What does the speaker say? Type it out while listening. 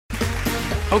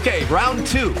Okay, round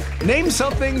two. Name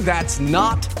something that's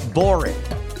not boring.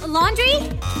 A laundry?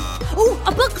 Ooh, a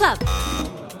book club.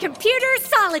 Computer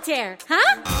solitaire,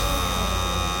 huh?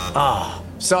 Ah,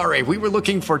 sorry, we were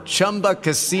looking for Chumba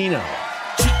Casino.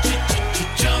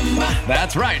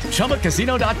 That's right,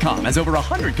 ChumbaCasino.com has over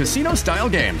 100 casino-style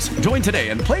games. Join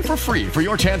today and play for free for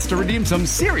your chance to redeem some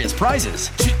serious prizes.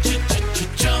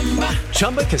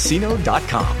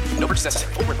 ChumbaCasino.com. No purchase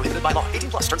necessary. Void where prohibited by law.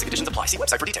 18 plus. Terms and conditions apply. See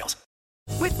website for details.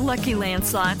 With Lucky Land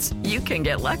Slots, you can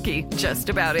get lucky just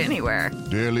about anywhere.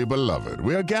 Dearly beloved,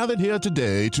 we are gathered here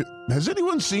today to... Has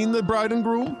anyone seen the bride and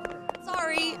groom?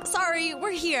 Sorry,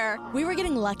 we're here. We were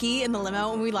getting lucky in the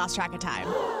limo and we lost track of time.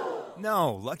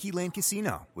 No, Lucky Land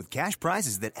Casino, with cash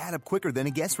prizes that add up quicker than a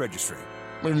guest registry.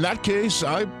 In that case,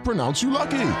 I pronounce you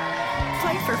lucky.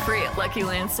 Play for free at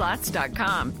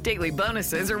LuckyLandSlots.com. Daily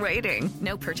bonuses are waiting.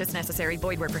 No purchase necessary.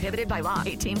 Void where prohibited by law.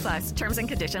 18 plus. Terms and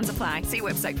conditions apply. See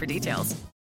website for details.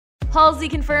 Halsey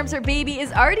confirms her baby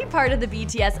is already part of the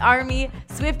BTS army.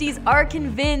 Swifties are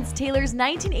convinced Taylor's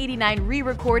 1989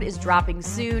 re-record is dropping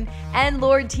soon, and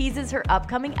Lorde teases her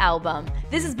upcoming album.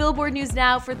 This is Billboard News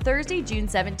Now for Thursday, June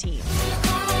 17th.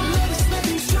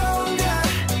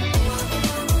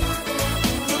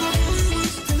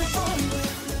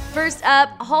 First up,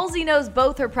 Halsey knows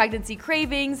both her pregnancy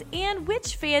cravings and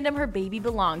which fandom her baby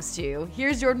belongs to.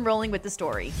 Here's Jordan Rolling with the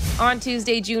story. On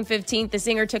Tuesday, June 15th, the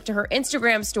singer took to her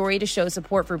Instagram story to show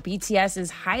support for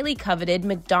BTS's highly coveted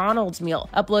McDonald's meal,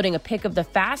 uploading a pic of the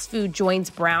fast food joint's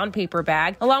brown paper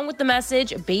bag, along with the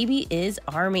message, "Baby is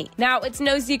Army." Now, it's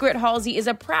no secret Halsey is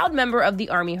a proud member of the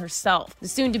Army herself. The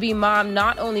soon-to-be mom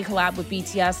not only collabed with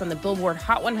BTS on the Billboard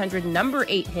Hot 100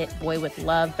 #8 hit Boy With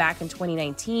Love back in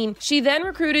 2019, she then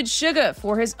recruited Suga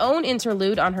for his own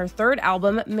interlude on her third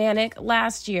album, Manic,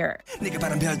 last year. I've been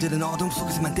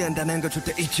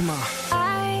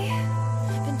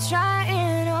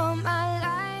trying all my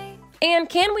life. And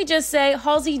can we just say,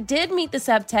 Halsey did meet the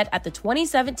septet at the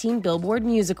 2017 Billboard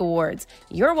Music Awards.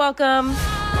 You're welcome.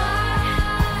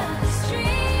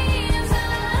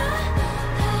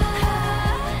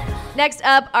 Next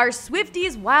up, are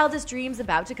Swifties' wildest dreams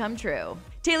about to come true?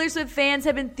 Taylor Swift fans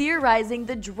have been theorizing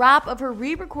the drop of her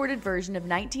re-recorded version of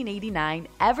 1989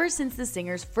 ever since the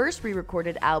singer's first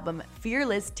re-recorded album,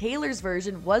 Fearless, Taylor's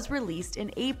version, was released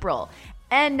in April.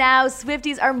 And now,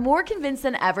 Swifties are more convinced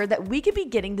than ever that we could be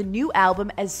getting the new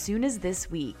album as soon as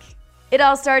this week. It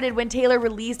all started when Taylor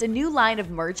released a new line of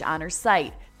merch on her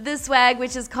site. The swag,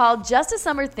 which is called Just a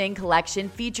Summer Thing collection,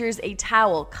 features a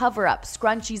towel, cover-up,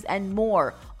 scrunchies, and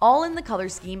more, all in the color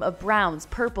scheme of browns,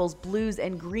 purples, blues,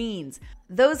 and greens.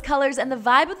 Those colors and the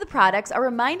vibe of the products are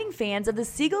reminding fans of the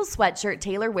seagull sweatshirt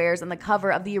Taylor wears on the cover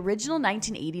of the original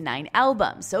 1989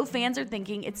 album, so fans are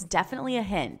thinking it's definitely a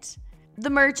hint. The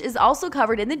merch is also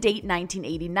covered in the date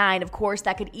 1989. Of course,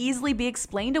 that could easily be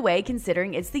explained away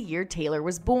considering it's the year Taylor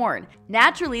was born.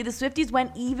 Naturally, the Swifties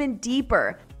went even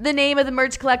deeper. The name of the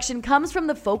merch collection comes from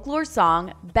the folklore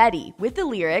song Betty, with the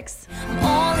lyrics,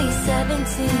 I'm only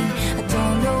 17, I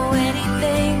don't know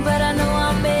anything, but I know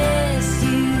I miss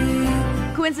you.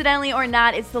 Coincidentally or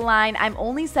not, it's the line, "I'm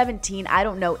only 17, I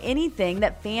don't know anything,"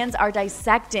 that fans are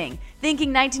dissecting,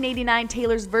 thinking 1989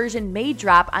 Taylor's version may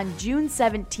drop on June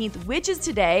 17th, which is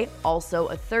today, also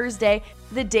a Thursday,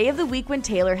 the day of the week when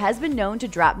Taylor has been known to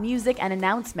drop music and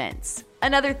announcements.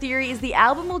 Another theory is the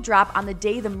album will drop on the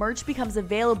day the merch becomes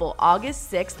available, August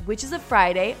 6th, which is a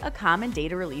Friday, a common day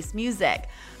to release music.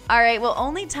 All right, well,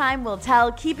 only time will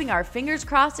tell, keeping our fingers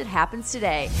crossed it happens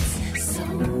today.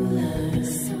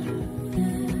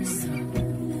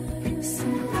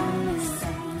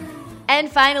 And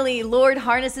finally, Lorde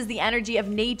harnesses the energy of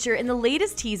nature in the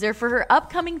latest teaser for her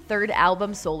upcoming third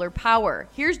album, Solar Power.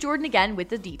 Here's Jordan again with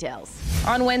the details.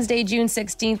 On Wednesday, June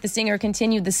 16th, the singer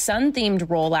continued the sun-themed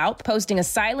rollout, posting a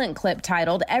silent clip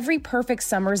titled "Every Perfect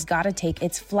Summer's Gotta Take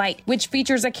Its Flight," which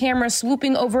features a camera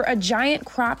swooping over a giant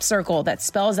crop circle that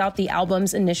spells out the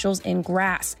album's initials in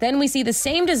grass. Then we see the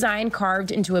same design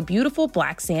carved into a beautiful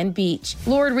black sand beach.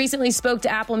 Lorde recently spoke to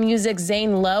Apple Music's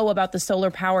Zane Lowe about the Solar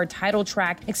Power title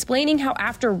track, explaining how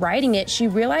after writing it, she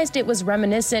realized it was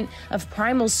reminiscent of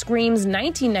Primal Scream's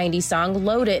 1990 song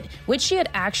Loaded, which she had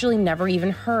actually never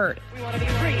even heard.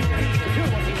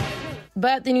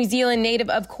 But the New Zealand native,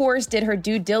 of course, did her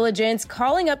due diligence,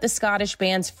 calling up the Scottish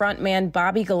band's frontman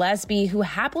Bobby Gillespie, who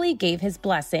happily gave his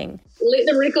blessing. Let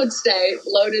the record state,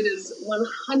 Loaded is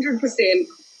 100%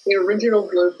 the original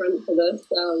blueprint for this,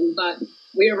 but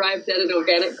we arrived at it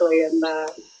organically, and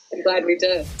I'm glad we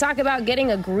did. Talk about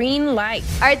getting a green light.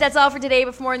 All right, that's all for today.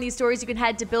 But for more on these stories, you can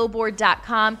head to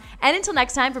Billboard.com. And until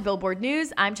next time, for Billboard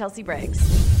News, I'm Chelsea Briggs.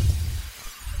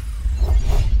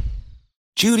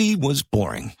 Judy was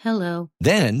boring. Hello.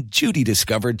 Then Judy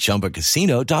discovered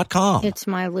ChumbaCasino.com. It's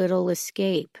my little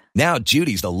escape. Now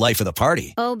Judy's the life of the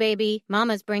party. Oh, baby,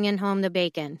 mama's bringing home the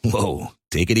bacon. Whoa,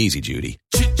 take it easy, Judy.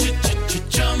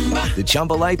 The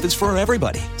Chumba life is for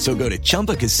everybody. So go to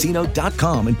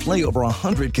ChumbaCasino.com and play over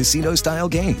 100 casino-style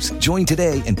games. Join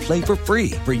today and play for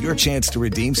free for your chance to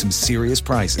redeem some serious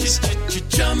prizes.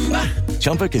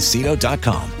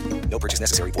 ChumbaCasino.com. No purchase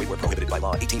necessary. Void where prohibited by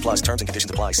law. 18 plus terms and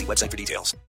conditions apply. See website for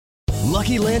details.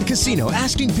 Lucky Land Casino,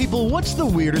 asking people, what's the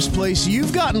weirdest place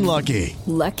you've gotten lucky?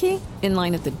 Lucky? In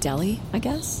line at the deli, I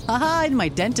guess? Aha, in my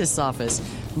dentist's office.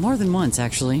 More than once,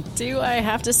 actually. Do I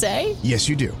have to say? Yes,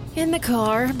 you do. In the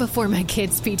car before my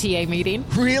kids' PTA meeting.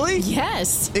 Really?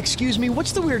 Yes. Excuse me,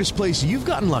 what's the weirdest place you've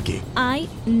gotten lucky? I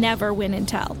never win and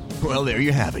tell. Well, there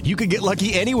you have it. You can get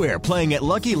lucky anywhere, playing at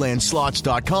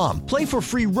LuckyLandSlots.com. Play for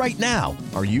free right now.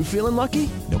 Are you feeling lucky?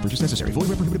 No purchase necessary. Void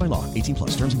where prohibited by law. 18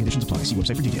 plus. Terms and conditions apply. See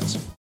website for details.